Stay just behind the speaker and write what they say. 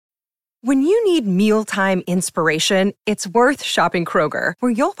When you need mealtime inspiration, it's worth shopping Kroger,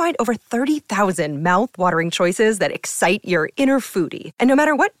 where you'll find over 30,000 mouth-watering choices that excite your inner foodie. And no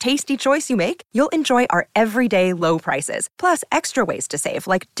matter what tasty choice you make, you'll enjoy our everyday low prices, plus extra ways to save,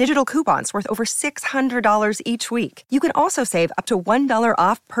 like digital coupons worth over $600 each week. You can also save up to $1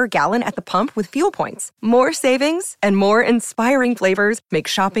 off per gallon at the pump with fuel points. More savings and more inspiring flavors make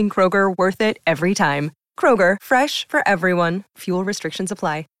shopping Kroger worth it every time. Kroger, fresh for everyone. Fuel restrictions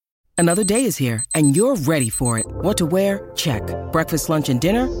apply. Another day is here, and you're ready for it. What to wear? Check. Breakfast, lunch, and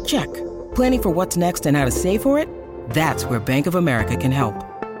dinner? Check. Planning for what's next and how to save for it? That's where Bank of America can help.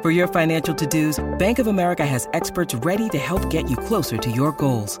 For your financial to-dos, Bank of America has experts ready to help get you closer to your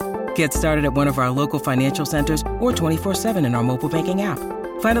goals. Get started at one of our local financial centers or 24/7 in our mobile banking app.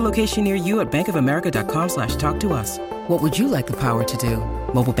 Find a location near you at bankofamerica.com/talktous. What would you like the power to do?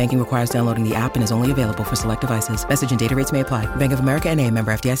 Mobile banking requires downloading the app and is only available for select devices. Message and data rates may apply. Bank of America N.A.,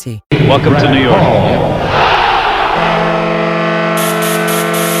 member FDIC. Welcome to New York.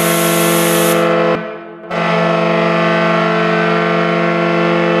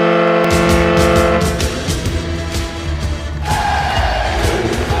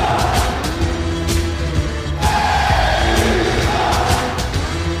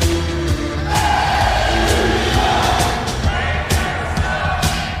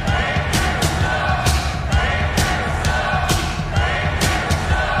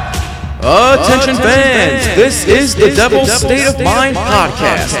 Attention fans, this is the Devil's State of Mind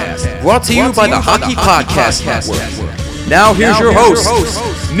podcast, brought to you by the Hockey Podcast Network. Now here's your host,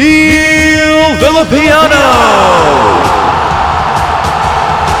 Neil Villapiano.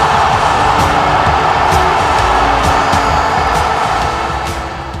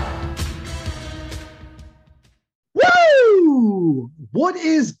 What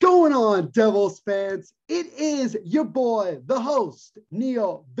is going on, Devils fans? It is your boy, the host,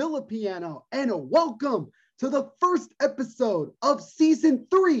 Neil Villapiano, and welcome to the first episode of Season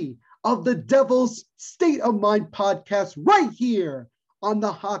 3 of the Devils State of Mind podcast right here on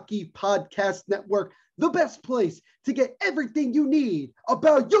the Hockey Podcast Network, the best place to get everything you need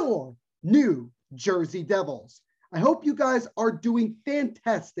about your New Jersey Devils. I hope you guys are doing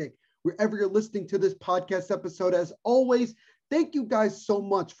fantastic wherever you're listening to this podcast episode. As always, thank you guys so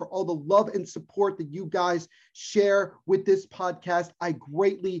much for all the love and support that you guys share with this podcast. I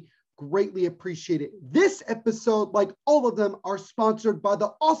greatly appreciate it. This episode, like all of them, are sponsored by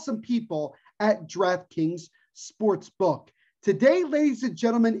the awesome people at DraftKings Sportsbook. Today, ladies and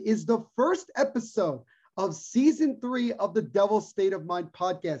gentlemen, is the first episode of Season 3 of the Devil's State of Mind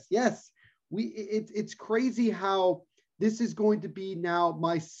podcast. Yes, it's crazy how this is going to be now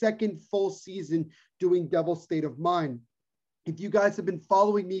my second full season doing Devil's State of Mind. If you guys have been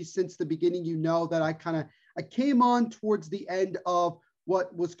following me since the beginning, you know that I came on towards the end of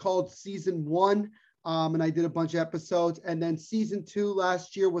what was called Season 1, and I did a bunch of episodes. And then Season 2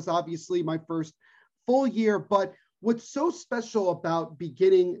 last year was obviously my first full year. But what's so special about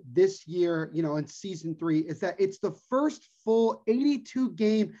beginning this year, in Season 3, is that it's the first full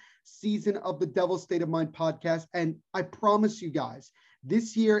 82-game season of the Devil's State of Mind podcast. And I promise you guys,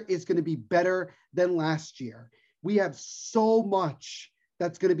 this year is going to be better than last year. We have so much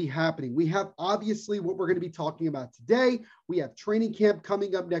that's going to be happening. We have obviously what we're going to be talking about today. We have training camp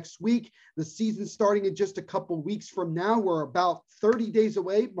coming up next week. The season starting in just a couple weeks from now. We're about 30 days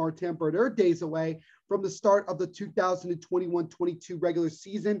away, Martin Brodeur days away from the start of the 2021-22 regular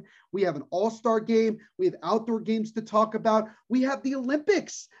season. We have an all-star game. We have outdoor games to talk about. We have the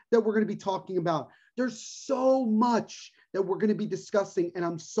Olympics that we're going to be talking about. There's so much that we're going to be discussing, and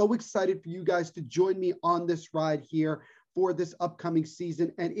I'm so excited for you guys to join me on this ride here for this upcoming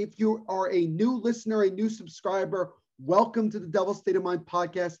season. And if you are a new listener, a new subscriber, welcome to the Devil's State of Mind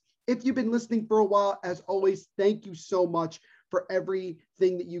podcast. If you've been listening for a while, as always, thank you so much for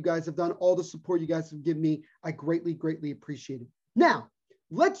everything that you guys have done, all the support you guys have given me. I greatly appreciate it. Now,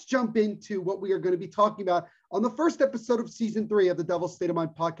 let's jump into what we are going to be talking about on the first episode of Season 3 of the Devil's State of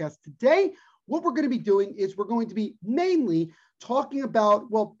Mind podcast. Today, what we're going to be doing is we're going to be mainly talking about,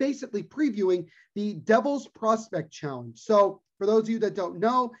 basically previewing the Devils Prospect Challenge. So for those of you that don't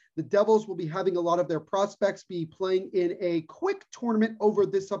know, the Devils will be having a lot of their prospects be playing in a quick tournament over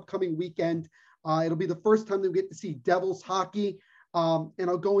this upcoming weekend. It'll be the first time that we get to see Devils hockey, and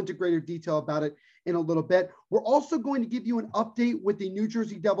I'll go into greater detail about it in a little bit. We're also going to give you an update with the New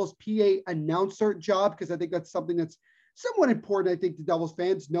Jersey Devils PA announcer job, because I think that's something that's somewhat important, I think, to Devils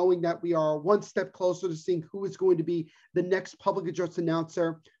fans, knowing that we are one step closer to seeing who is going to be the next public address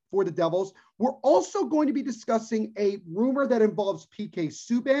announcer for the Devils. We're also going to be discussing a rumor that involves PK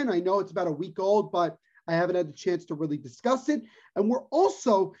Subban. I know it's about a week old, but I haven't had the chance to really discuss it. And we're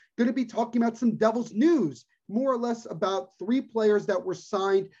also going to be talking about some Devils news, more or less about 3 players that were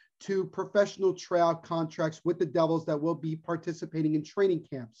signed to professional tryout contracts with the Devils that will be participating in training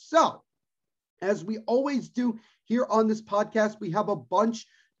camp. So, as we always do here on this podcast, we have a bunch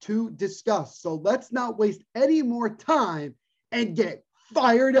to discuss. So let's not waste any more time and get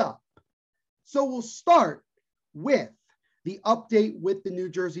fired up. So we'll start with the update with the New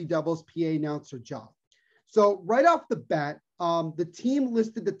Jersey Devils PA announcer job. So right off the bat, the team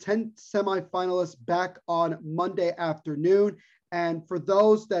listed the 10 semifinalists back on Monday afternoon. And for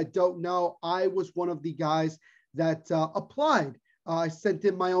those that don't know, I was one of the guys that applied. I sent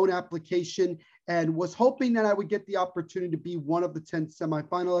in my own application and was hoping that I would get the opportunity to be one of the 10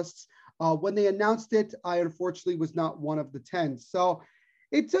 semifinalists. When they announced it, I unfortunately was not one of the 10. So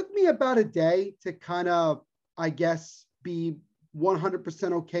it took me about a day to kind of, I guess, be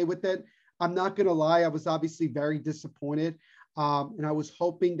 100% okay with it. I'm not going to lie. I was obviously very disappointed. And I was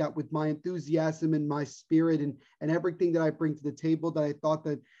hoping that with my enthusiasm and my spirit and everything that I bring to the table, that I thought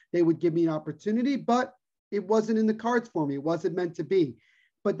that they would give me an opportunity, but it wasn't in the cards for me. It wasn't meant to be.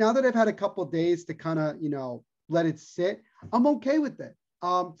 But now that I've had a couple of days to kind of, let it sit, I'm okay with it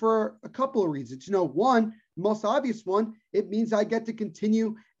for a couple of reasons. One, most obvious one, it means I get to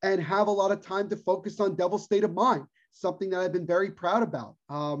continue and have a lot of time to focus on Devil's State of Mind, something that I've been very proud about.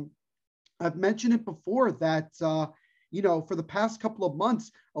 I've mentioned it before that, for the past couple of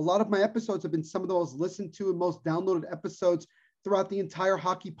months, a lot of my episodes have been some of the most listened to and most downloaded episodes throughout the entire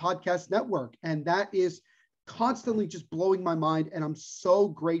Hockey Podcast Network. And that is constantly just blowing my mind. And I'm so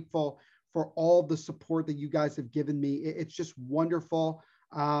grateful for all the support that you guys have given me. It's just wonderful.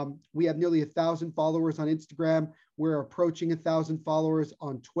 We have nearly 1,000 followers on Instagram. We're approaching 1,000 followers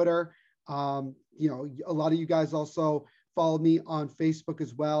on Twitter. A lot of you guys also follow me on Facebook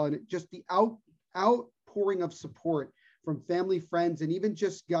as well. And just the outpouring of support from family, friends, and even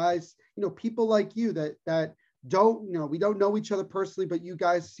just guys, people like you that don't, we don't know each other personally, but you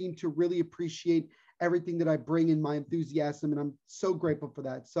guys seem to really appreciate everything that I bring in my enthusiasm. And I'm so grateful for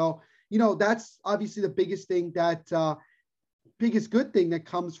that. So, that's obviously the biggest thing biggest good thing that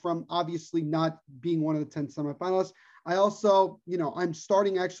comes from obviously not being one of the 10 semifinalists. I also, I'm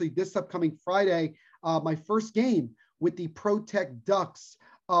starting actually this upcoming Friday, my first game with the ProTech Ducks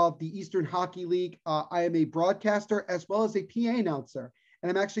of the Eastern Hockey League. I am a broadcaster as well as a PA announcer,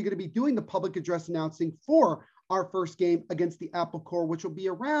 and I'm actually going to be doing the public address announcing for our first game against the Apple Corps, which will be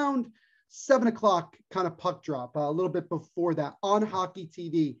around 7 o'clock kind of puck drop, a little bit before that on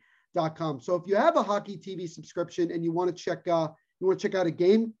hockeytv.com. So if you have a Hockey TV subscription and you want to check out a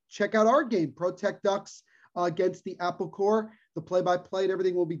game, check out our game, ProTech Ducks against the Apple Corps. The play-by-play and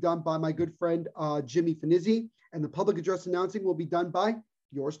everything will be done by my good friend, Jimmy Finizzi, and the public address announcing will be done by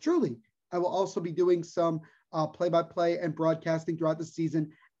yours truly. I will also be doing some play-by-play and broadcasting throughout the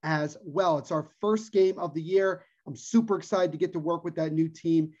season as well. It's our first game of the year. I'm super excited to get to work with that new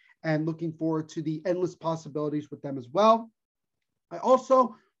team and looking forward to the endless possibilities with them as well. I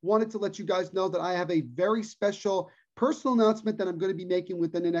also wanted to let you guys know that I have a very special personal announcement that I'm going to be making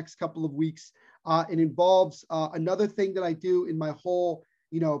within the next couple of weeks. It involves another thing that I do in my whole,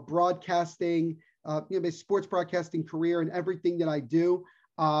 broadcasting, my sports broadcasting career and everything that I do.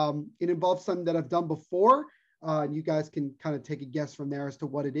 It involves something that I've done before. And you guys can kind of take a guess from there as to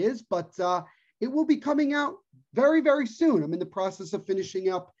what it is, but it will be coming out very, very soon. I'm in the process of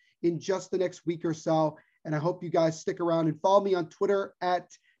finishing up in just the next week or so. And I hope you guys stick around and follow me on Twitter at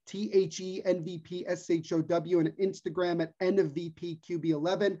THENVPSHOW and Instagram at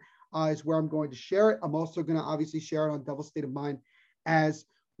NVPQB11 is where I'm going to share it. I'm also going to obviously share it on Devil's State of Mind as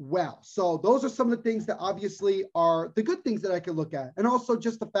well. So those are some of the things that obviously are the good things that I can look at. And also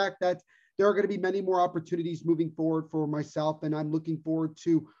just the fact that there are going to be many more opportunities moving forward for myself. And I'm looking forward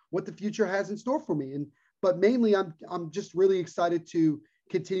to what the future has in store for me. But mainly I'm just really excited to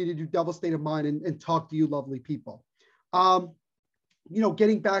continue to do Devil's State of Mind and talk to you lovely people.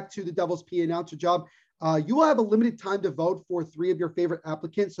 Getting back to the Devil's PA announcer job, you will have a limited time to vote for 3 of your favorite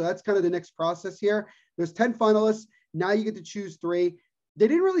applicants. So that's kind of the next process here. There's 10 finalists. Now you get to choose 3. They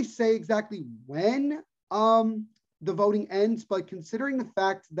didn't really say exactly when the voting ends, but considering the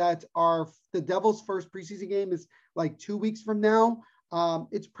fact that the Devils' first preseason game is like 2 weeks from now,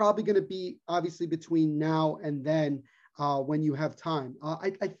 it's probably going to be obviously between now and then when you have time.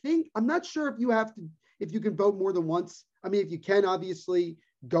 I think, I'm not sure if you can vote more than once. I mean, if you can, obviously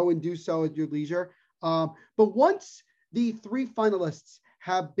go and do so at your leisure. But once the 3 finalists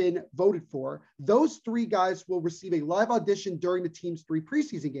have been voted for, those 3 guys will receive a live audition during the team's 3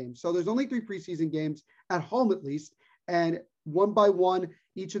 preseason games. So there's only 3 preseason games at home, at least. And one by one,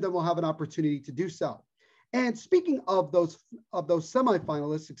 each of them will have an opportunity to do so. And speaking of those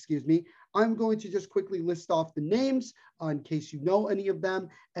semifinalists, excuse me, I'm going to just quickly list off the names in case you know any of them,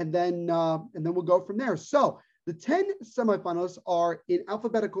 and then we'll go from there. So the 10 semifinalists are in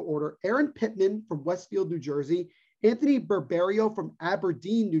alphabetical order: Aaron Pittman from Westfield, New Jersey; Anthony Barberio from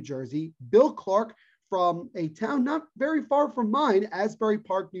Aberdeen, New Jersey; Bill Clark from a town not very far from mine, Asbury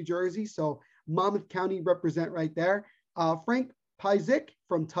Park, New Jersey. So Monmouth County represent right there. Frank Pyzik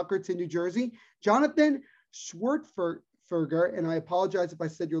from Tuckerton, New Jersey; Jonathan Schwertferger, and I apologize if I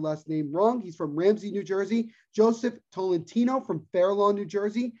said your last name wrong, he's from Ramsey, New Jersey; Joseph Tolentino from Fair Lawn, New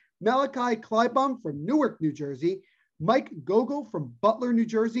Jersey; Malachi Kleibum from Newark, New Jersey; Mike Gogol from Butler, New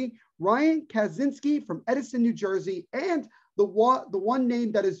Jersey; Ryan Kaczynski from Edison, New Jersey; and the one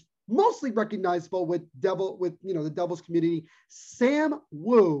name that is mostly recognizable with the Devils community, Sam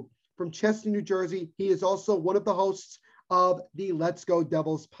Wu from Chester, New Jersey. He is also one of the hosts of the Let's Go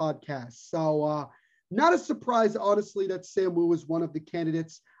Devils podcast. So not a surprise, honestly, that Sam Wu is one of the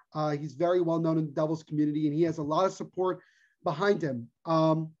candidates. He's very well known in the Devils community, and he has a lot of support behind him.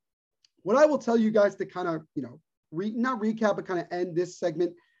 What I will tell you guys to kind of, not recap, but kind of end this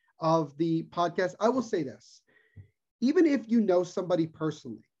segment of the podcast, I will say this. Even if you know somebody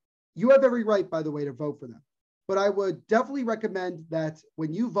personally, you have every right, by the way, to vote for them. But I would definitely recommend that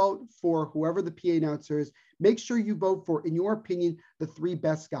when you vote for whoever the PA announcer is, make sure you vote for, in your opinion, the 3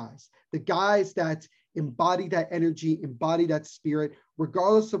 best guys, the guys that embody that energy, embody that spirit,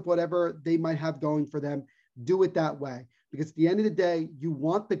 regardless of whatever they might have going for them. Do it that way. Because at the end of the day, you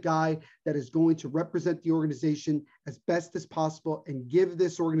want the guy that is going to represent the organization as best as possible and give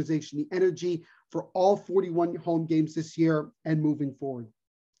this organization the energy for all 41 home games this year and moving forward.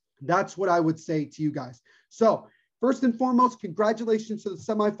 That's what I would say to you guys. So first and foremost, congratulations to the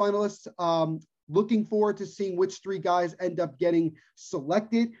semifinalists. Looking forward to seeing which 3 guys end up getting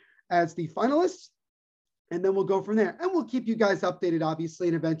selected as the finalists. And then we'll go from there. And we'll keep you guys updated, obviously,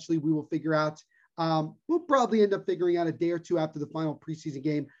 and eventually we will figure out, we'll probably end up figuring out a day or 2 after the final preseason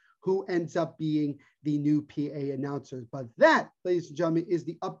game who ends up being the new PA announcers. But that, ladies and gentlemen, is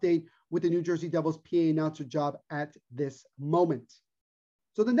the update with the New Jersey Devils PA announcer job at this moment.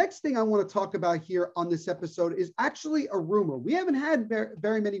 So the next thing I want to talk about here on this episode is actually a rumor. We haven't had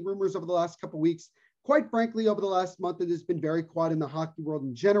very many rumors over the last couple of weeks. Quite frankly, over the last month, it has been very quiet in the hockey world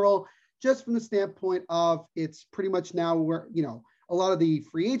in general, just from the standpoint of it's pretty much now where, a lot of the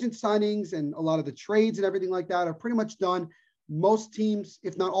free agent signings and a lot of the trades and everything like that are pretty much done. Most teams,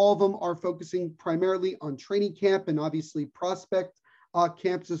 if not all of them, are focusing primarily on training camp and obviously prospect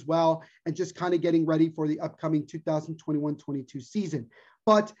camps as well, and just kind of getting ready for the upcoming 2021-22 season.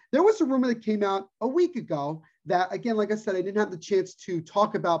 But there was a rumor that came out a week ago that, again, like I said, I didn't have the chance to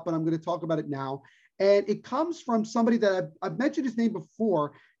talk about, but I'm going to talk about it now. And it comes from somebody that I've mentioned his name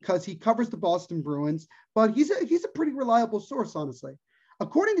before because he covers the Boston Bruins, but he's a pretty reliable source, honestly.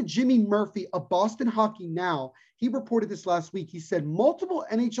 According to Jimmy Murphy of Boston Hockey Now, he reported this last week. He said multiple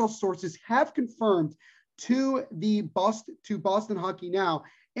NHL sources have confirmed to Boston Hockey Now,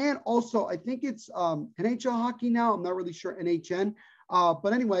 and also I think it's NHL Hockey Now. I'm not really sure NHN.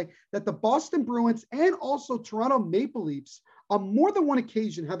 But anyway, that the Boston Bruins and also Toronto Maple Leafs on more than one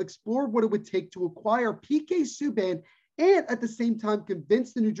occasion have explored what it would take to acquire PK Subban and at the same time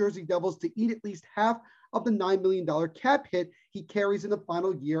convince the New Jersey Devils to eat at least half of the $9 million cap hit he carries in the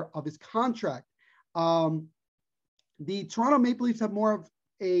final year of his contract. The Toronto Maple Leafs have more of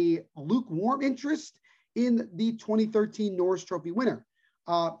a lukewarm interest in the 2013 Norris Trophy winner.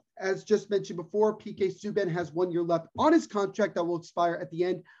 As just mentioned before, PK Subban has 1 year left on his contract that will expire at the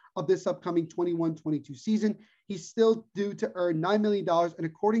end of this upcoming 21-22 season. He's still due to earn $9 million. And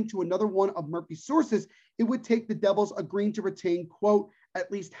according to another one of Murphy's sources, it would take the Devils agreeing to retain, quote,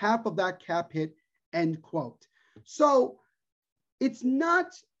 at least half of that cap hit, end quote. So it's not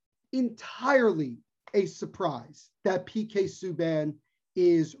entirely a surprise that PK Subban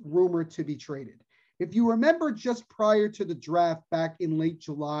is rumored to be traded. If you remember, just prior to the draft back in late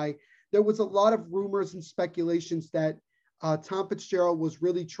July, there was a lot of rumors and speculations that Tom Fitzgerald was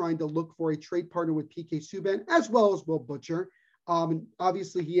really trying to look for a trade partner with PK Subban, as well as Will Butcher. And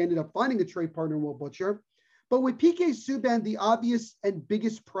obviously, he ended up finding a trade partner in Will Butcher. But with PK Subban, the obvious and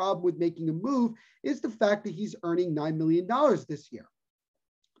biggest problem with making a move is the fact that he's earning $9 million this year.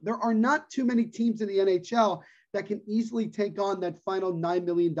 There are not too many teams in the NHL that can easily take on that final $9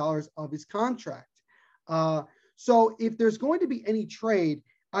 million of his contract. So if there's going to be any trade,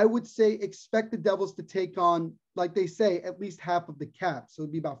 I would say expect the Devils to take on, like they say, at least half of the cap. So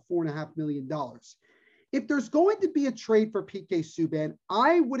it'd be about $4.5 million. If there's going to be a trade for PK Subban,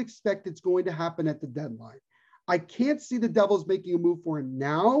 I would expect it's going to happen at the deadline. I can't see the Devils making a move for him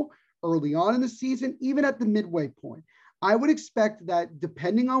now, early on in the season, even at the midway point. I would expect that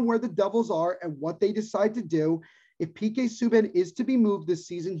depending on where the Devils are and what they decide to do, if PK Subban is to be moved this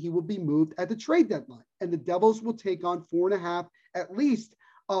season, he will be moved at the trade deadline. And the Devils will take on 4.5 at least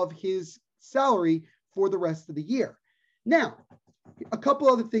of his salary for the rest of the year. Now, a couple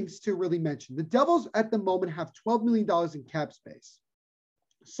other things to really mention. The Devils at the moment have $12 million in cap space.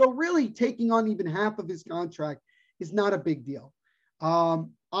 So really taking on even half of his contract is not a big deal.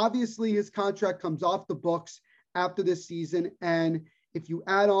 Obviously, his contract comes off the books after this season. And if you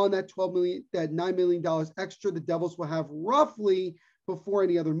add on that $12 million, that $9 million extra, the Devils will have roughly, before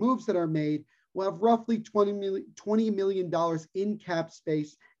any other moves that are made, will have roughly $20 million in cap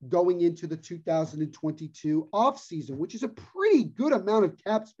space going into the 2022 offseason, which is a pretty good amount of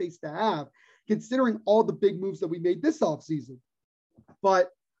cap space to have, considering all the big moves that we made this offseason. But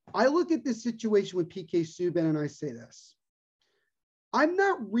I look at this situation with PK Subban and I say this. I'm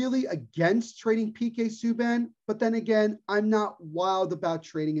not really against trading PK Subban, but then again, I'm not wild about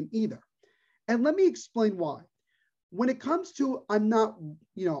trading him either. And let me explain why. When it comes to I'm not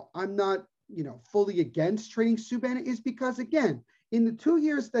fully against trading Subban is because, again, in the 2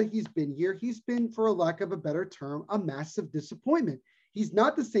 years that he's been here, he's been, for a lack of a better term, a massive disappointment. He's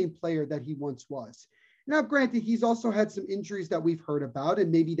not the same player that he once was. Now, granted, he's also had some injuries that we've heard about, and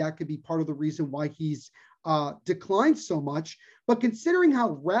maybe that could be part of the reason why he's declined so much. But considering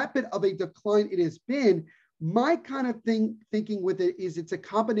how rapid of a decline it has been, my kind of thinking with it is it's a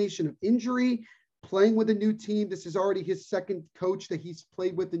combination of injury, playing with a new team. This is already his second coach that he's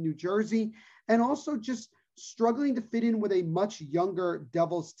played with in New Jersey, and also just struggling to fit in with a much younger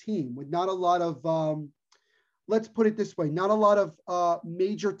Devils team with not a lot of, let's put it this way, not a lot of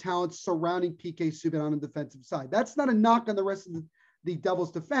major talents surrounding PK Subban on the defensive side. That's not a knock on the rest of the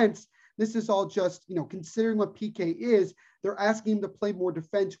Devils defense. This is all just, considering what PK is, they're asking him to play more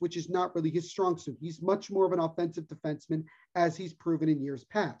defense, which is not really his strong suit. He's much more of an offensive defenseman, as he's proven in years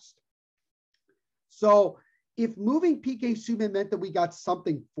past. So if moving PK Subban meant that we got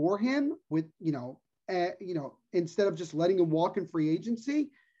something for him with, instead of just letting him walk in free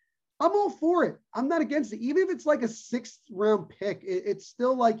agency, I'm all for it. I'm not against it. Even if it's like a 6th round pick, it's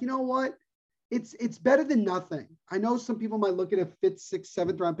still like, you know what? It's better than nothing. I know some people might look at a 5th, 6th,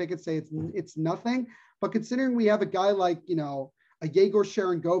 7th round pick and say it's nothing, but considering we have a guy like, a Yegor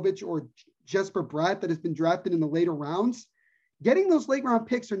Sharangovich or Jesper Bratt that has been drafted in the later rounds, getting those late round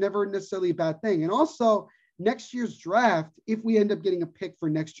picks are never necessarily a bad thing. And also next year's draft, if we end up getting a pick for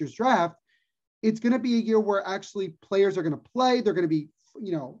next year's draft, it's going to be a year where actually players are going to play. They're going to be,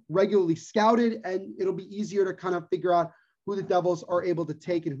 regularly scouted, and it'll be easier to kind of figure out who the Devils are able to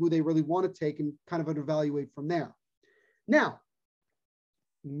take and who they really want to take and kind of evaluate from there. Now,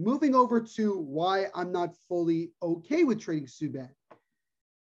 moving over to why I'm not fully okay with trading Subban.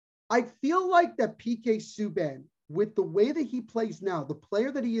 I feel like that PK Subban, with the way that he plays now, the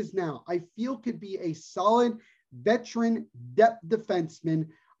player that he is now, I feel could be a solid veteran depth defenseman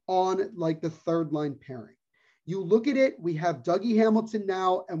on like the third line pairing. You look at it, we have Dougie Hamilton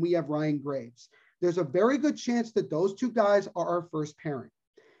now, and we have Ryan Graves. There's a very good chance that those two guys are our first pairing.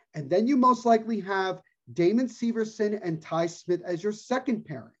 And then you most likely have Damon Severson and Ty Smith as your second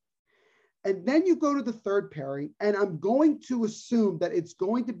pairing. And then you go to the third pairing, and I'm going to assume that it's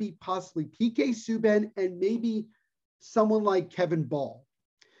going to be possibly PK Subban and maybe someone like Kevin Ball.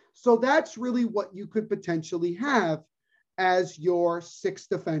 So that's really what you could potentially have as your 6th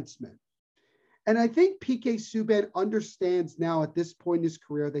defenseman. And I think PK Subban understands now at this point in his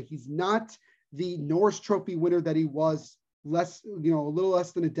career that he's not the Norris Trophy winner that he was a little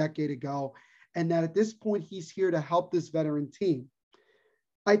less than a decade ago. And that at this point, he's here to help this veteran team.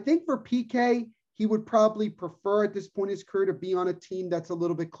 I think for PK, he would probably prefer at this point in his career to be on a team that's a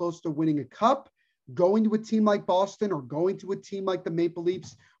little bit close to winning a cup. Going to a team like Boston or going to a team like the Maple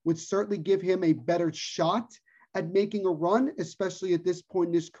Leafs would certainly give him a better shot at making a run, especially at this point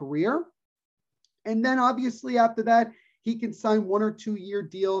in his career. And then obviously after that, he can sign 1 or 2 year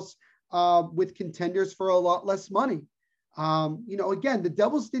deals with contenders for a lot less money. Again, the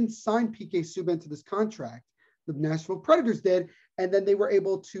Devils didn't sign PK Subban to this contract. The Nashville Predators did. And then they were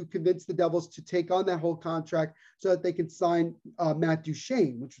able to convince the Devils to take on that whole contract so that they could sign Matt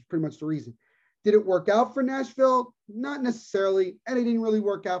Duchene, which was pretty much the reason. Did it work out for Nashville? Not necessarily. And it didn't really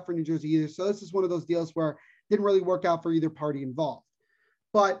work out for New Jersey either. So this is one of those deals where it didn't really work out for either party involved.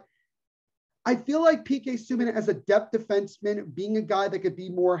 But I feel like PK Subban as a depth defenseman, being a guy that could be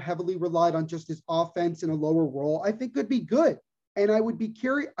more heavily relied on just his offense in a lower role, I think could be good. And I would be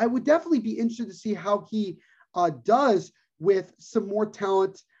curious. I would definitely be interested to see how he does with some more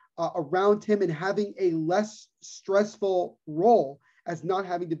talent around him and having a less stressful role as not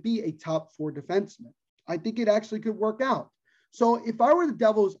having to be a top 4 defenseman. I think it actually could work out. So if I were the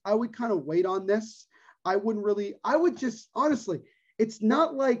Devils, I would kind of wait on this. I would just, honestly, it's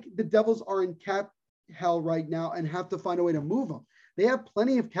not like the Devils are in cap hell right now and have to find a way to move them. They have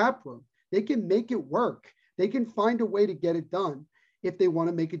plenty of cap room. They can make it work. They can find a way to get it done if they want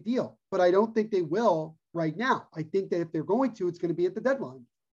to make a deal. But I don't think they will right now. I think that if they're going to, it's going to be at the deadline.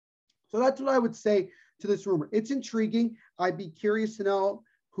 So that's what I would say to this rumor. It's intriguing. I'd be curious to know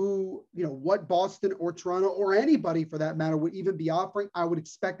who, what Boston or Toronto or anybody for that matter would even be offering. I would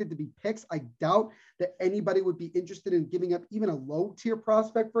expect it to be picks. I doubt that anybody would be interested in giving up even a low tier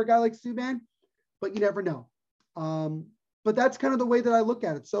prospect for a guy like Subban, but you never know. But that's kind of the way that I look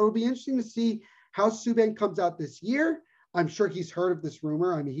at it. So it'll be interesting to see how Subban comes out this year. I'm sure he's heard of this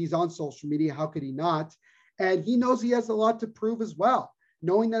rumor. I mean, he's on social media. How could he not? And he knows he has a lot to prove as well.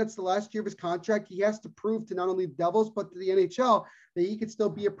 Knowing that it's the last year of his contract, he has to prove to not only the Devils, but to the NHL that he can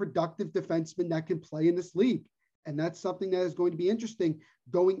still be a productive defenseman that can play in this league. And that's something that is going to be interesting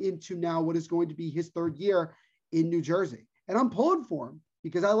going into now what is going to be his 3rd year in New Jersey. And I'm pulling for him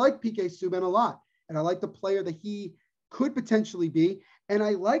because I like PK Subban a lot. And I like the player that he could potentially be. And I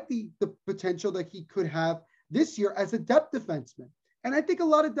like the potential that he could have this year as a depth defenseman. And I think a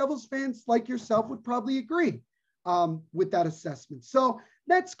lot of Devils fans like yourself would probably agree with that assessment. So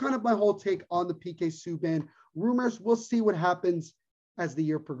that's kind of my whole take on the PK Subban rumors. We'll see what happens as the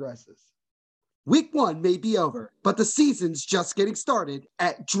year progresses. Week 1 may be over, but the season's just getting started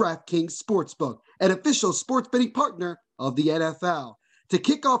at DraftKings Sportsbook, an official sports betting partner of the NFL. To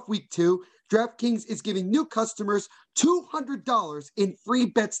kick off Week 2, DraftKings is giving new customers $200 in free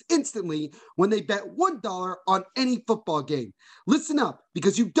bets instantly when they bet $1 on any football game. Listen up,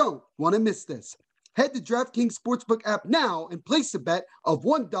 because you don't want to miss this. Head to DraftKings Sportsbook app now and place a bet of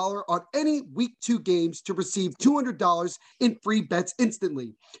 $1 on any Week 2 games to receive $200 in free bets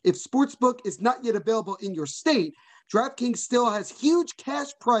instantly. If Sportsbook is not yet available in your state, DraftKings still has huge cash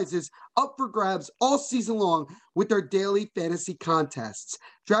prizes up for grabs all season long with their daily fantasy contests.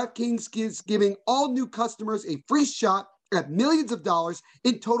 DraftKings is giving all new customers a free shot at millions of dollars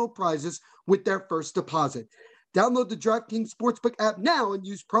in total prizes with their first deposit. Download the DraftKings Sportsbook app now and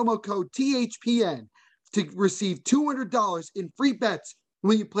use promo code THPN to receive $200 in free bets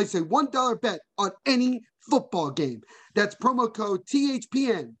when you place a $1 bet on any football game. That's promo code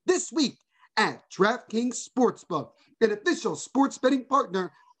THPN this week at DraftKings Sportsbook, an official sports betting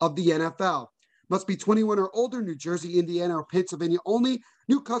partner of the NFL. Must be 21 or older, New Jersey, Indiana, or Pennsylvania only.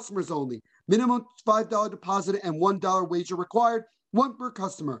 New customers only. Minimum $5 deposit and $1 wager required. 1 per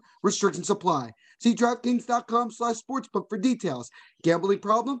customer. Restrictions apply. See DraftKings.com/sportsbook for details. Gambling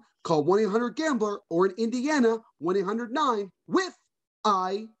problem? Call 1-800-GAMBLER or in Indiana,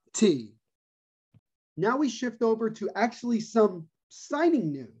 1-800-9-WITH-IT. Now we shift over to actually some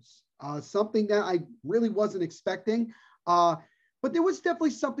signing news, something that I really wasn't expecting. But there was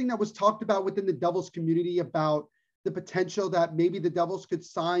definitely something that was talked about within the Devils community about the potential that maybe the Devils could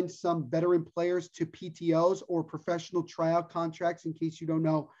sign some veteran players to PTOs or professional tryout contracts. In case you don't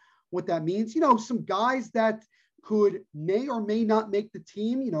know what that means, some guys that may or may not make the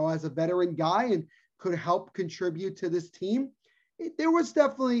team, as a veteran guy and could help contribute to this team. There was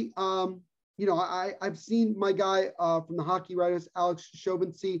definitely, I've seen my guy from the Hockey Writers, Alex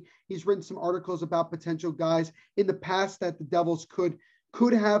Chauvency. He's written some articles about potential guys in the past that the Devils could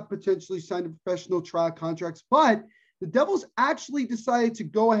have potentially signed a professional tryout contracts, but the Devils actually decided to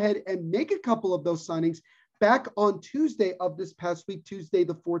go ahead and make a couple of those signings back on Tuesday of this past week, Tuesday,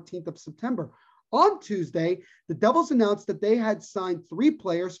 the 14th of September. On Tuesday, the Devils announced that they had signed 3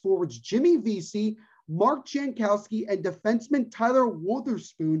 players, forwards Jimmy Vesey, Mark Jankowski, and defenseman Tyler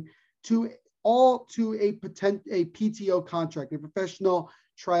Wotherspoon to a PTO contract, a professional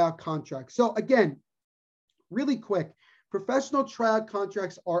tryout contract. So again, really quick, professional tryout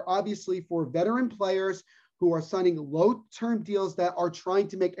contracts are obviously for veteran players who are signing low-term deals that are trying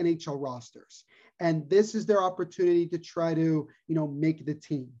to make NHL rosters. And this is their opportunity to try to, make the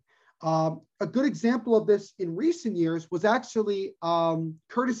team. A good example of this in recent years was actually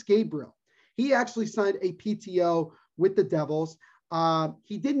Curtis Gabriel. He actually signed a PTO with the Devils.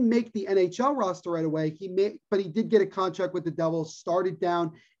 He didn't make the NHL roster right away. But he did get a contract with the Devils, started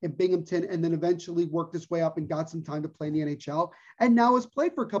down in Binghamton, and then eventually worked his way up and got some time to play in the NHL. And now has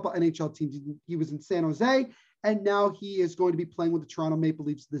played for a couple NHL teams. He was in San Jose, and now he is going to be playing with the Toronto Maple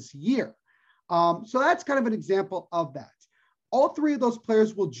Leafs this year. So that's kind of an example of that. All 3 of those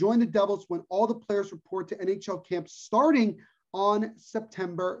players will join the Devils when all the players report to NHL camp starting on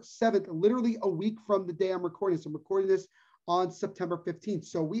September 7th, literally a week from the day I'm recording this. I'm recording this on September 15th.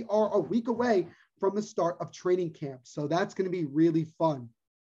 So we are a week away from the start of training camp. So that's going to be really fun.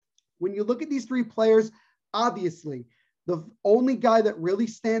 When you look at these three players, obviously, the only guy that really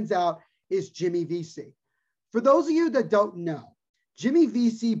stands out is Jimmy Vesey. For those of you that don't know, Jimmy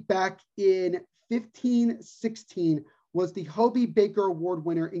Vesey back in 15-16 was the Hobey Baker Award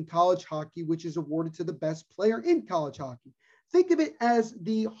winner in college hockey, which is awarded to the best player in college hockey. Think of it as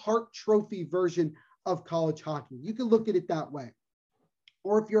the Hart Trophy version of college hockey. You can look at it that way.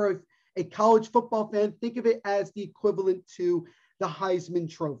 Or if you're a college football fan, think of it as the equivalent to the Heisman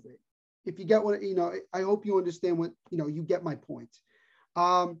Trophy. If you get what, I hope you understand what, you get my point.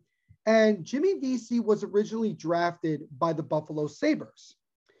 And Jimmy Vesey was originally drafted by the Buffalo Sabres.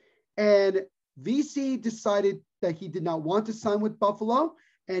 And Vesey decided that he did not want to sign with Buffalo,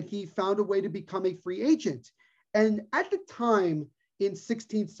 and he found a way to become a free agent. And at the time in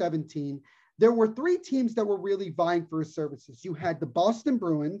 16-17, there were three teams that were really vying for his services. You had the Boston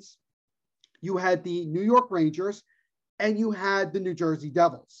Bruins, you had the New York Rangers, and you had the New Jersey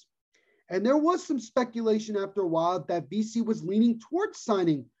Devils. And there was some speculation after a while that Vesey was leaning towards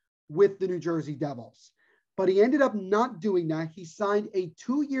signing with the New Jersey Devils, but he ended up not doing that. He signed a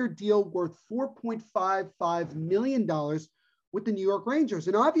 2-year deal worth $4.55 million with the New York Rangers.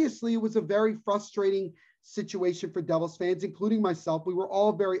 And obviously it was a very frustrating situation for Devils fans, including myself. We were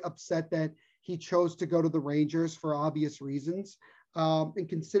all very upset that he chose to go to the Rangers for obvious reasons. And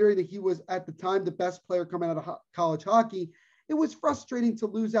considering that he was at the time the best player coming out of college hockey, it was frustrating to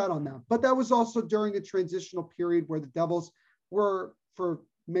lose out on that. But that was also during a transitional period where the Devils were, for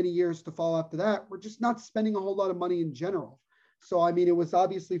many years to fall after that, we're just not spending a whole lot of money in general. So, I mean, it was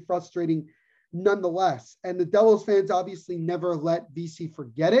obviously frustrating nonetheless. And the Devils fans obviously never let Vesey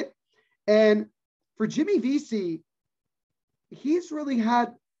forget it. And for Jimmy Vesey, he's really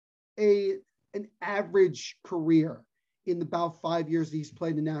had an average career in about 5 years that he's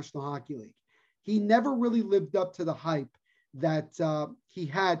played in the National Hockey League. He never really lived up to the hype that he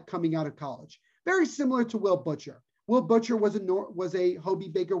had coming out of college. Very similar to Will Butcher. Will Butcher was a Hobey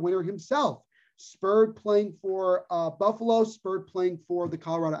Baker winner himself. Spurred playing for Buffalo, Spurred playing for the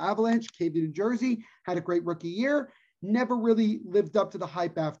Colorado Avalanche, came to New Jersey, had a great rookie year, never really lived up to the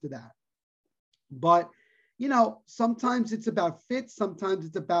hype after that. But, sometimes it's about fit. Sometimes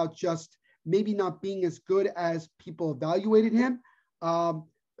it's about just maybe not being as good as people evaluated him.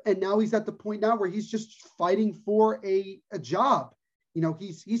 And now he's at the point now where he's just fighting for a job.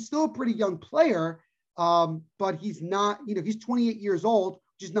 He's still a pretty young player, but he's not, he's 28 years old,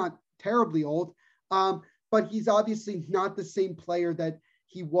 which is not terribly old. But he's obviously not the same player that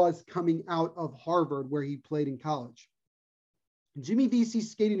he was coming out of Harvard, where he played in college. Jimmy Vesey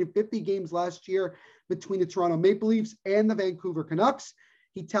skated in 50 games last year between the Toronto Maple Leafs and the Vancouver Canucks.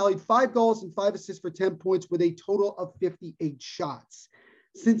 He tallied 5 goals and 5 assists for 10 points with a total of 58 shots.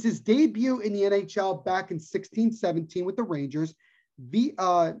 Since his debut in the NHL back in 16-17 with the Rangers,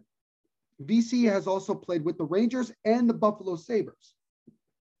 Vesey has also played with the Rangers and the Buffalo Sabres,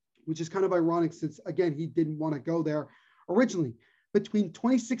 which is kind of ironic since, again, he didn't want to go there originally. Between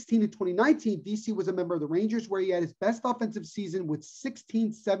 2016 and 2019, Vesey was a member of the Rangers, where he had his best offensive season with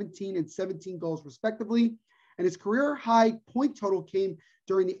 16, 17, and 17 goals respectively. And his career high point total came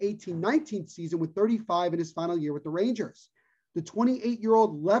during the 18-19 season with 35 in his final year with the Rangers. The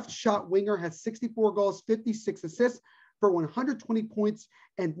 28-year-old left shot winger has 64 goals, 56 assists for 120 points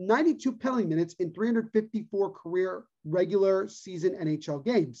and 92 penalty minutes in 354 career regular season NHL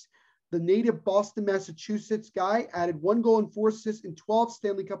games. The native Boston, Massachusetts guy added 1 goal and 4 assists in 12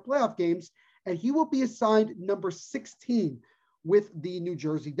 Stanley Cup playoff games, and he will be assigned number 16 with the New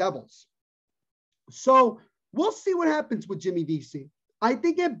Jersey Devils. So we'll see what happens with Jimmy Vesey. I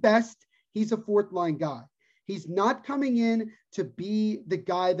think at best, he's a fourth line guy. He's not coming in to be the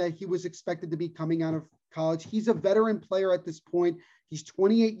guy that he was expected to be coming out of college. He's a veteran player at this point. He's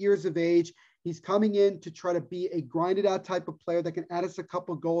 28 years of age. He's coming in to try to be a grinded out type of player that can add us a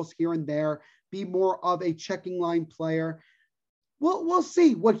couple goals here and there, be more of a checking line player. We'll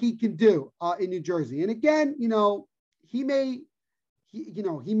see what he can do in New Jersey. And again,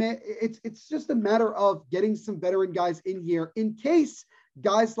 it's just a matter of getting some veteran guys in here in case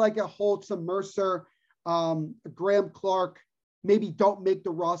guys like a Holtz, a Mercer, Graham Clark maybe don't make the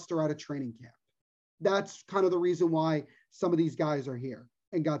roster out of training camp. That's kind of the reason why some of these guys are here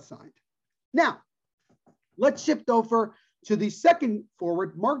and got signed. Now, let's shift over to the second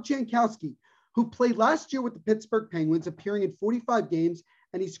forward, Mark Jankowski, who played last year with the Pittsburgh Penguins, appearing in 45 games,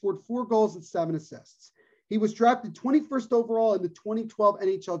 and he scored 4 goals and 7 assists. He was drafted 21st overall in the 2012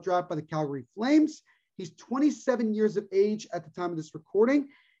 NHL draft by the Calgary Flames. He's 27 years of age at the time of this recording.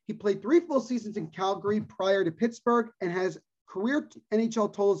 He played 3 full seasons in Calgary prior to Pittsburgh and has career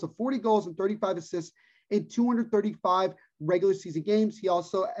NHL totals of 40 goals and 35 assists in 235 regular season games. He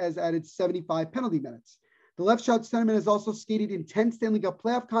also has added 75 penalty minutes. The left shot centerman has also skated in 10 Stanley Cup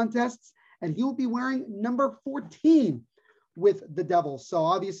playoff contests, and he will be wearing number 14 with the Devils. So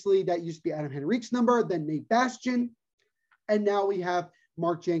obviously that used to be Adam Henrique's number, then Nate Bastian, and now we have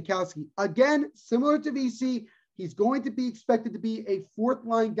Mark Jankowski. Again, similar to VC, he's going to be expected to be a fourth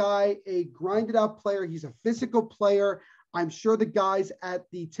line guy, a grinded out player. He's a physical player. I'm sure the guys at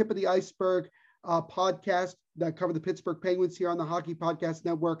the Tip of the Iceberg podcast that cover the Pittsburgh Penguins here on the Hockey Podcast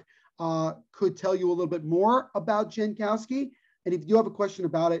Network could tell you a little bit more about Jankowski. And if you have a question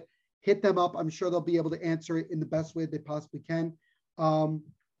about it, hit them up. I'm sure they'll be able to answer it in the best way they possibly can.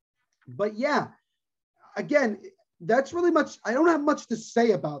 But yeah, again, that's really much. I don't have much to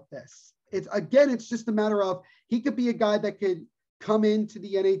say about this. It's just a matter of he could be a guy that could come into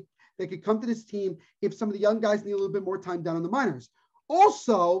the NA, that could come to this team if some of the young guys need a little bit more time down in the minors.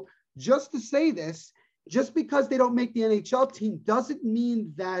 Also, just to say this, just because they don't make the NHL team doesn't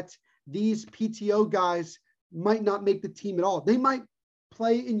mean that these PTO guys might not make the team at all. They might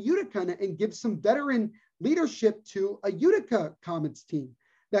play in Utica and give some veteran leadership to a Utica Comets team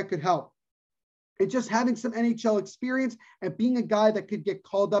that could help. It's just having some NHL experience and being a guy that could get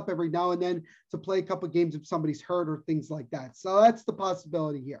called up every now and then to play a couple of games if somebody's hurt or things like that. So that's the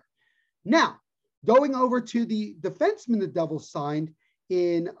possibility here. Now, going over to the defenseman the Devils signed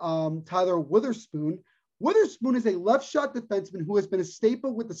in Tyler Witherspoon. Witherspoon is a left shot defenseman who has been a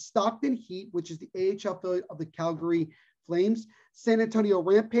staple with the Stockton Heat, which is the AHL affiliate of the Calgary Flames, San Antonio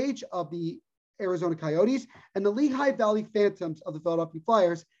Rampage of the Arizona Coyotes, and the Lehigh Valley Phantoms of the Philadelphia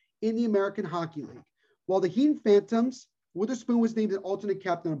Flyers in the American Hockey League. While the Heat Phantoms, Witherspoon was named an alternate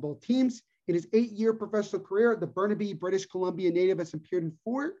captain on both teams. In his 8-year professional career, the Burnaby, British Columbia native has appeared in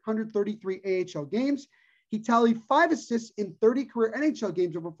 433 AHL games. He tallied 5 assists in 30 career NHL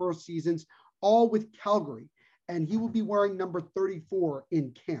games over 4 seasons, all with Calgary, and he will be wearing number 34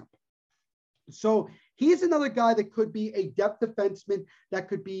 in camp. So he's another guy that could be a depth defenseman, that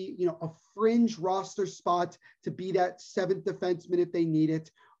could be, a fringe roster spot to be that 7th defenseman if they need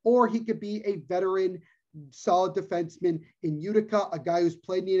it, or he could be a veteran, solid defenseman in Utica, a guy who's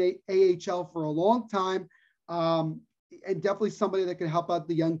played in the AHL for a long time, and definitely somebody that can help out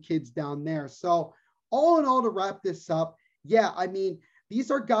the young kids down there. So all in all, to wrap this up,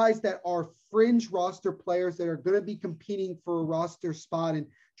 these are guys that are fringe roster players that are going to be competing for a roster spot and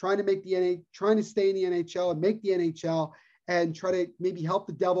trying to stay in the NHL and make the NHL and try to maybe help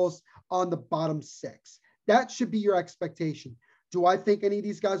the Devils on the bottom 6. That should be your expectation. Do I think any of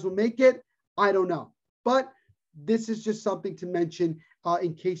these guys will make it? I don't know, but this is just something to mention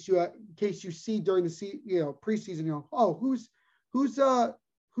in case you see during the preseason.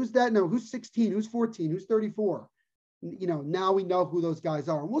 Who's that? No, who's 16? Who's 14? Who's 34? Now we know who those guys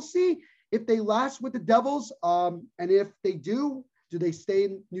are. And we'll see if they last with the Devils. And if they do they stay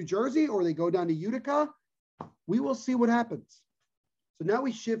in New Jersey or they go down to Utica? We will see what happens. So now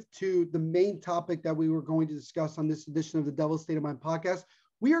we shift to the main topic that we were going to discuss on this edition of the Devil's State of Mind podcast.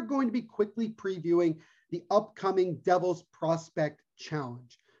 We are going to be quickly previewing the upcoming Devils Prospect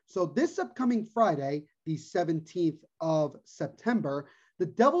Challenge. So this upcoming Friday, the 17th of September, the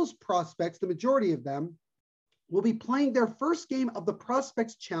Devils prospects, the majority of them, will be playing their first game of the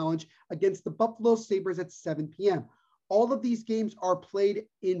Prospects Challenge against the Buffalo Sabres at 7 p.m. All of these games are played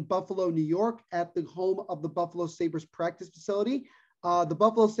in Buffalo, New York, at the home of the Buffalo Sabres practice facility. The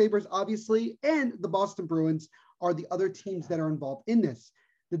Buffalo Sabres, obviously, and the Boston Bruins are the other teams that are involved in this.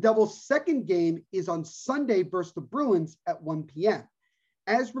 The Devils' second game is on Sunday versus the Bruins at 1 p.m.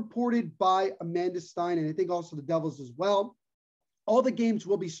 As reported by Amanda Stein, and I think also the Devils as well, all the games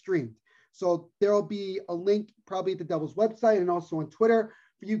will be streamed. So there will be a link probably at the Devils website and also on Twitter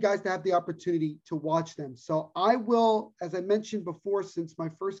for you guys to have the opportunity to watch them. So I will, as I mentioned before, since my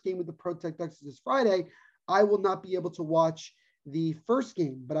first game with the Protect Ducks is Friday, I will not be able to watch the first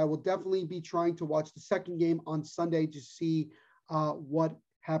game, but I will definitely be trying to watch the second game on Sunday to see what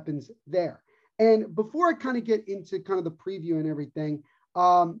happens there. And before I kind of get into kind of the preview and everything,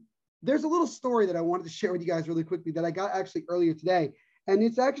 there's a little story that I wanted to share with you guys really quickly that I got actually earlier today. And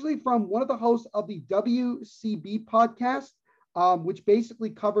it's actually from one of the hosts of the WCB podcast, which basically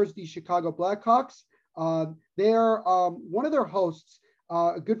covers the Chicago Blackhawks. They're one of their hosts,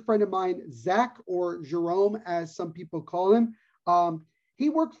 a good friend of mine, Zach, or Jerome, as some people call him. He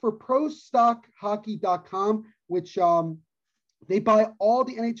works for ProStockHockey.com, which they buy all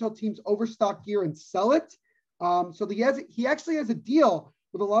the NHL teams' overstock gear and sell it. So he actually has a deal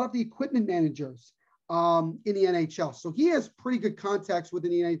with a lot of the equipment managers in the NHL. So he has pretty good contacts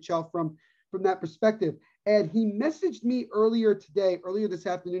within the NHL from from that perspective. And he messaged me earlier this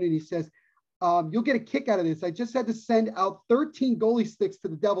afternoon, and he says, you'll get a kick out of this. I just had to send out 13 goalie sticks to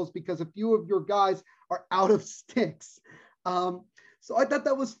the Devils because a few of your guys are out of sticks. So I thought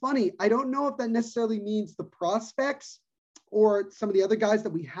that was funny. I don't know if that necessarily means the prospects or some of the other guys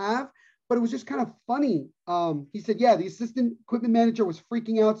that we have, but it was just kind of funny. He said, yeah, the assistant equipment manager was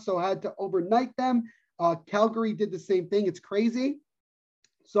freaking out, so I had to overnight them. Calgary did the same thing. It's crazy.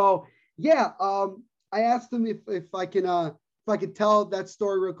 So yeah, I asked him if I can tell that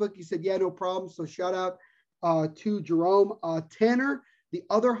story real quick. He said, yeah, no problem. So shout out to Jerome. Tanner, the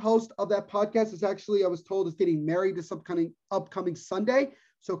other host of that podcast, is actually, I was told, is getting married this upcoming Sunday.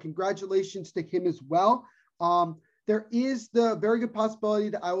 So congratulations to him as well. There is the very good possibility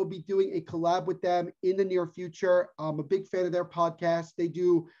that I will be doing a collab with them in the near future. I'm a big fan of their podcast. They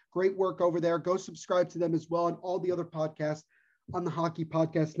do great work over there. Go subscribe to them as well and all the other podcasts on the Hockey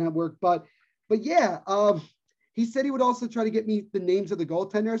Podcast Network. But yeah, he said he would also try to get me the names of the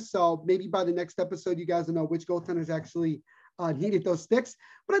goaltenders. So maybe by the next episode, you guys will know which goaltenders actually needed those sticks.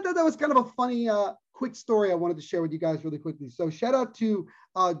 But I thought that was kind of a funny, quick story I wanted to share with you guys really quickly. So shout out to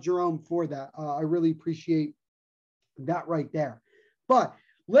Jerome for that. I really appreciate that right there. But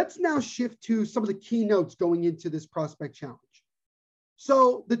let's now shift to some of the keynotes going into this prospect challenge.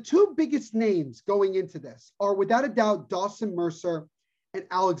 So the two biggest names going into this are without a doubt Dawson Mercer and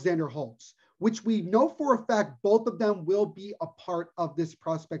Alexander Holtz, which we know for a fact both of them will be a part of this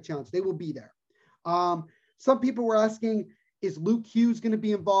prospect challenge. They will be there. Some people were asking, is Luke Hughes going to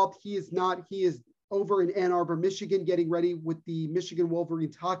be involved? He is not. He is over in Ann Arbor, Michigan, getting ready with the Michigan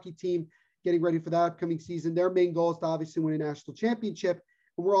Wolverines hockey team, getting ready for that upcoming season. Their main goal is to obviously win a national championship,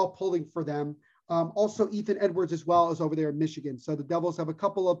 and we're all pulling for them. Also, Ethan Edwards as well is over there in Michigan. So the Devils have a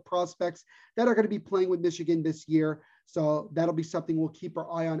couple of prospects that are going to be playing with Michigan this year. So that'll be something we'll keep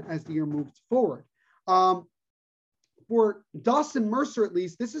our eye on as the year moves forward. For Dawson Mercer, at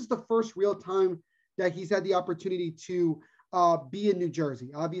least, this is the first real time that he's had the opportunity to be in New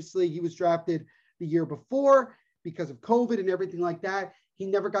Jersey. Obviously, he was drafted the year before because of COVID and everything like that. He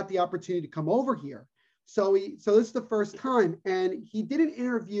never got the opportunity to come over here. So this is the first time. And he did an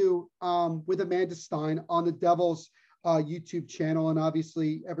interview with Amanda Stein on the Devils YouTube channel and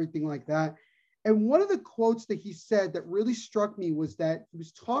obviously everything like that. And one of the quotes that he said that really struck me was that he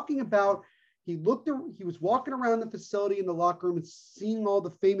was talking about, he was walking around the facility in the locker room and seeing all the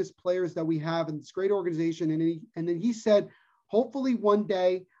famous players that we have in this great organization. And then he said, hopefully one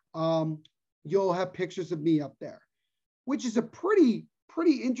day you'll have pictures of me up there, which is a pretty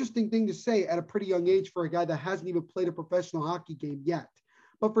interesting thing to say at a pretty young age for a guy that hasn't even played a professional hockey game yet.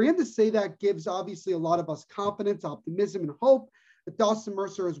 But for him to say that gives obviously a lot of us confidence, optimism, and hope that Dawson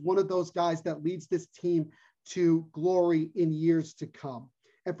Mercer is one of those guys that leads this team to glory in years to come.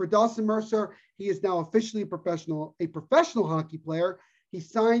 And for Dawson Mercer, he is now officially a professional hockey player. He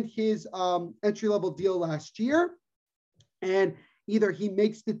signed his entry-level deal last year, and either he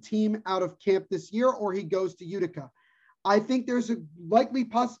makes the team out of camp this year or he goes to Utica. I think there's a likely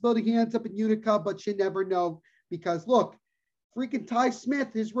possibility he ends up in Utica, but you never know because look, freaking Ty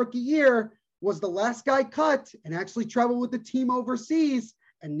Smith, his rookie year, was the last guy cut and actually traveled with the team overseas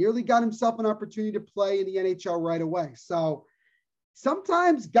and nearly got himself an opportunity to play in the NHL right away. So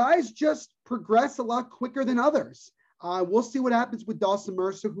sometimes guys just progress a lot quicker than others. We'll see what happens with Dawson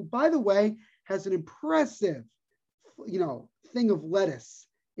Mercer, who, by the way, has an impressive, thing of lettuce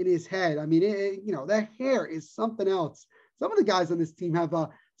in his head. I mean, that hair is something else. Some of the guys on this team have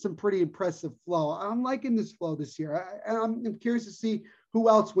some pretty impressive flow. I'm liking this flow this year. I'm curious to see who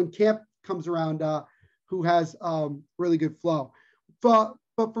else, when camp comes around, who has really good flow. But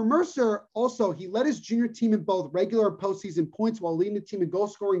for Mercer, also, he led his junior team in both regular and postseason points while leading the team in goal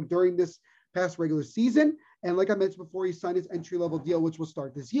scoring during this past regular season. And like I mentioned before, he signed his entry-level deal, which will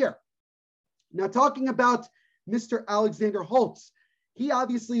start this year. Now, talking about Mr. Alexander Holtz, he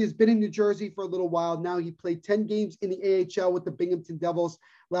obviously has been in New Jersey for a little while now. He played 10 games in the AHL with the Binghamton Devils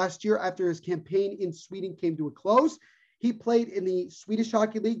last year after his campaign in Sweden came to a close. He played in the Swedish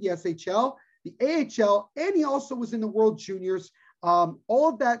Hockey League, the SHL, the AHL, and he also was in the World Juniors. All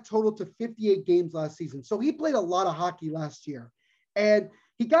of that totaled to 58 games last season. So he played a lot of hockey last year. And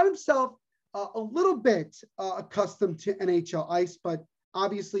he got himself a little bit accustomed to NHL ice, but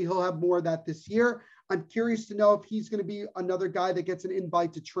obviously he'll have more of that this year. I'm curious to know if he's going to be another guy that gets an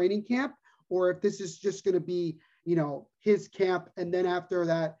invite to training camp, or if this is just going to be, his camp. And then after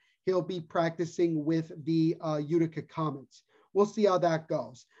that, he'll be practicing with the Utica Comets. We'll see how that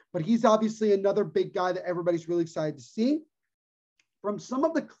goes. But he's obviously another big guy that everybody's really excited to see. From some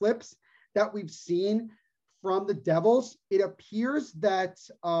of the clips that we've seen from the Devils, it appears that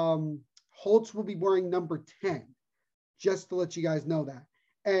Holtz will be wearing number 10, just to let you guys know that.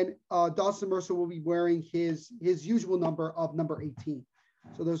 And Dawson Mercer will be wearing his usual number of number 18.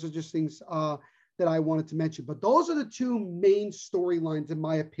 So those are just things that I wanted to mention. But those are the two main storylines, in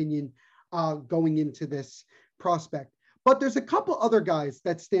my opinion, going into this prospect. But there's a couple other guys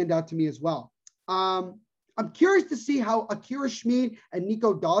that stand out to me as well. I'm curious to see how Akira Schmid and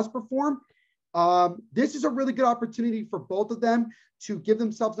Nico Daws perform. This is a really good opportunity for both of them to give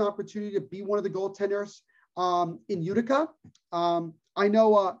themselves an opportunity to be one of the goaltenders in Utica. I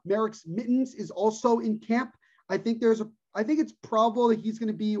know Merrick Mittens is also in camp. I think it's probable that he's going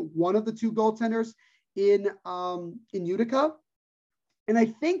to be one of the two goaltenders in Utica. And I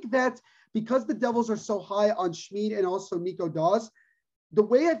think that because the Devils are so high on Schmid and also Nico Daws, the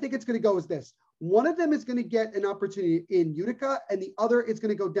way I think it's going to go is this. One of them is going to get an opportunity in Utica, and the other is going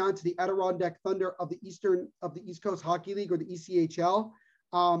to go down to the Adirondack Thunder of the East Coast Hockey League, or the ECHL,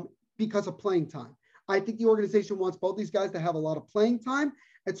 because of playing time. I think the organization wants both these guys to have a lot of playing time,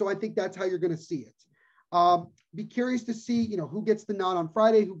 and so I think that's how you're going to see it. Be curious to see, who gets the nod on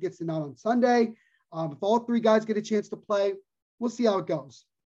Friday, who gets the nod on Sunday. If all three guys get a chance to play, we'll see how it goes.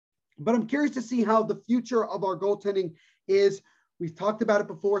 But I'm curious to see how the future of our goaltending is. We've talked about it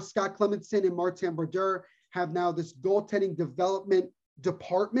before. Scott Clemenson and Martin Brodeur have now this goaltending development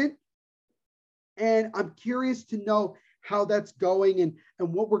department. And I'm curious to know how that's going and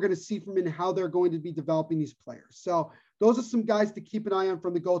what we're going to see from it and how they're going to be developing these players. So those are some guys to keep an eye on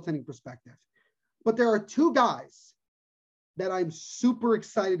from the goaltending perspective. But there are two guys that I'm super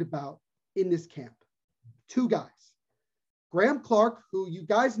excited about in this camp. Two guys. Graham Clark, who you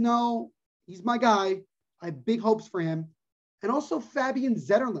guys know, he's my guy. I have big hopes for him. And also Fabian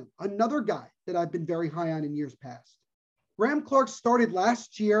Zetterlund, another guy that I've been very high on in years past. Graham Clark started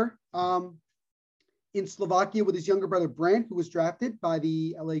last year in Slovakia with his younger brother, Brant, who was drafted by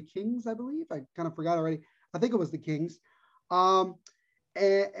the LA Kings, I believe. I kind of forgot already. I think it was the Kings. He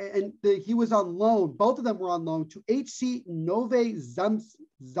was on loan. Both of them were on loan to HC Nove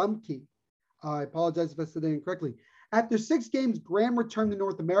Zamki. I apologize if I said that incorrectly. After 6 games, Graham returned to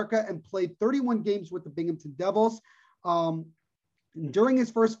North America and played 31 games with the Binghamton Devils. During his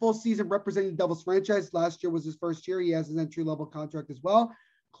first full season representing the Devils franchise, last year was his first year. He has his entry-level contract as well.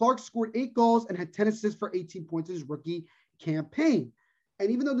 Clark scored 8 goals and had 10 assists for 18 points in his rookie campaign. And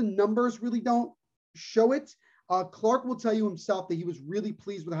even though the numbers really don't show it, Clark will tell you himself that he was really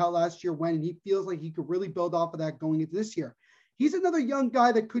pleased with how last year went, and he feels like he could really build off of that going into this year. He's another young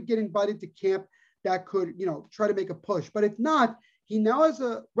guy that could get invited to camp that could, try to make a push. But if not, he now has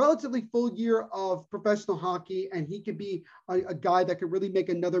a relatively full year of professional hockey, and he could be a guy that could really make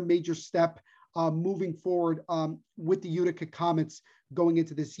another major step moving forward with the Utica Comets going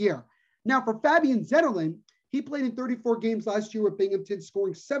into this year. Now, for Fabian Zetterlund, he played in 34 games last year with Binghamton,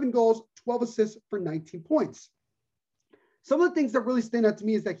 scoring 7 goals, 12 assists for 19 points. Some of the things that really stand out to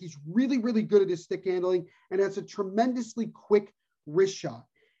me is that he's really, really good at his stick handling and has a tremendously quick wrist shot.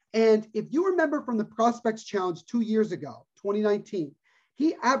 And if you remember from the Prospects Challenge 2 years ago, 2019,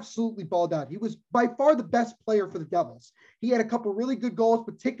 he absolutely balled out. He was by far the best player for the Devils. He had a couple really good goals,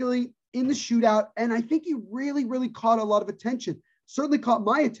 particularly in the shootout. And I think he really, really caught a lot of attention, certainly caught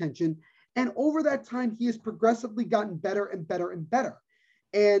my attention. And over that time, he has progressively gotten better and better and better.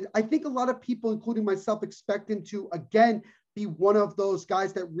 And I think a lot of people, including myself, expect him to, again, be one of those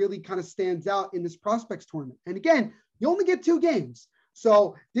guys that really kind of stands out in this Prospects tournament. And again, you only get 2 games.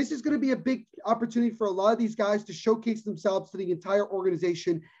 So this is going to be a big opportunity for a lot of these guys to showcase themselves to the entire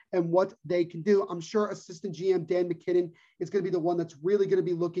organization and what they can do. I'm sure assistant GM Dan McKinnon is going to be the one that's really going to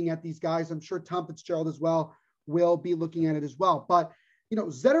be looking at these guys. I'm sure Tom Fitzgerald as well will be looking at it as well. But,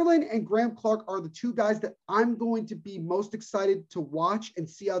 Zetterlund and Graham Clark are the 2 guys that I'm going to be most excited to watch and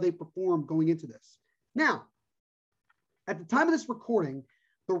see how they perform going into this. Now, at the time of this recording,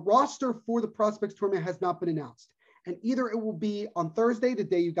 the roster for the Prospects tournament has not been announced. And either it will be on Thursday, the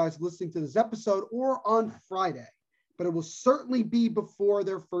day you guys are listening to this episode, or on Friday. But it will certainly be before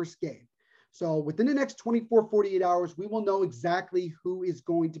their first game. So within the next 24, 48 hours, we will know exactly who is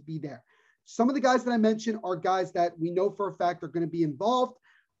going to be there. Some of the guys that I mentioned are guys that we know for a fact are going to be involved.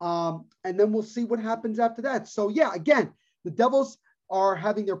 And then we'll see what happens after that. So yeah, again, the Devils are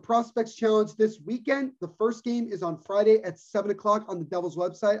having their Prospects Challenge this weekend. The first game is on Friday at 7 o'clock on the Devils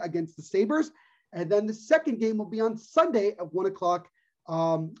website against the Sabres. And then the second game will be on Sunday at 1 o'clock,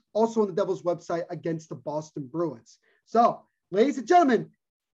 also on the Devils website against the Boston Bruins. So, ladies and gentlemen,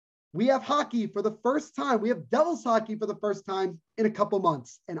 we have hockey for the first time. We have Devils hockey for the first time in a couple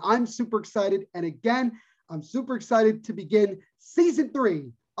months. And I'm super excited. And again, I'm super excited to begin season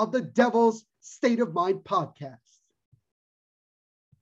 3 of the Devils State of Mind podcast.